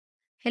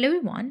Hello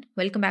everyone,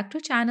 welcome back to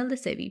our channel The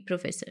Savvy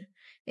Professor.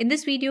 In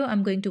this video,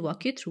 I'm going to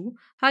walk you through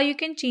how you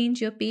can change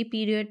your pay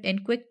period in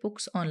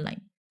QuickBooks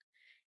Online.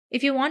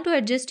 If you want to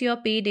adjust your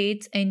pay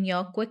dates in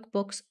your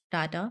QuickBooks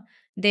data,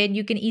 then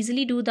you can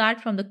easily do that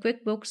from the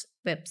QuickBooks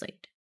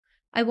website.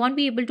 I won't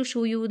be able to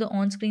show you the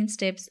on-screen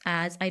steps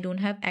as I don't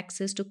have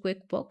access to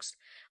QuickBooks,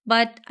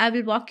 but I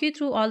will walk you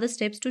through all the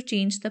steps to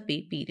change the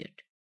pay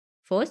period.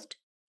 First,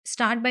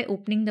 start by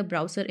opening the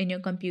browser in your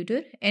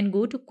computer and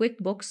go to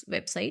QuickBooks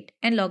website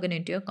and log in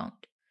into your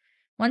account.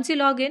 Once you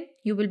log in,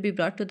 you will be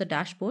brought to the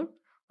dashboard.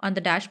 On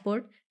the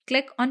dashboard,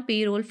 click on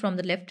Payroll from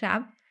the left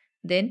tab,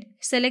 then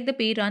select the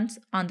pay runs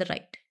on the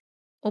right.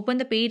 Open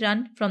the pay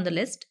run from the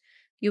list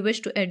you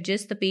wish to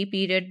adjust the pay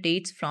period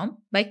dates from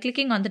by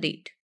clicking on the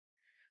date.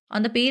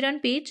 On the pay run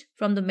page,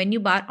 from the menu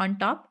bar on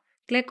top,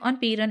 click on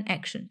Pay Run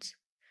Actions.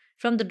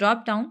 From the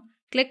drop-down,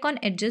 click on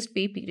Adjust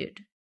Pay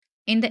Period.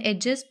 In the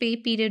Adjust Pay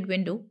Period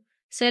window,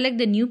 select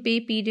the new pay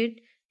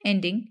period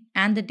ending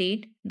and the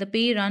date the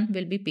pay run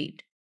will be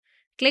paid.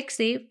 Click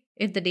Save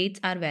if the dates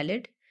are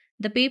valid.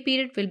 The pay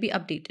period will be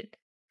updated.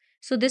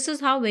 So this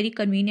is how very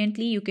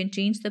conveniently you can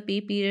change the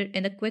pay period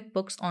in the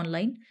QuickBooks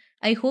Online.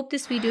 I hope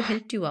this video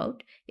helped you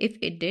out. If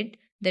it did,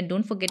 then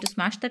don't forget to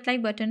smash that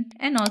like button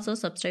and also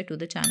subscribe to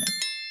the channel.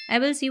 I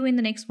will see you in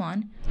the next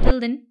one. Till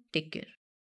then, take care.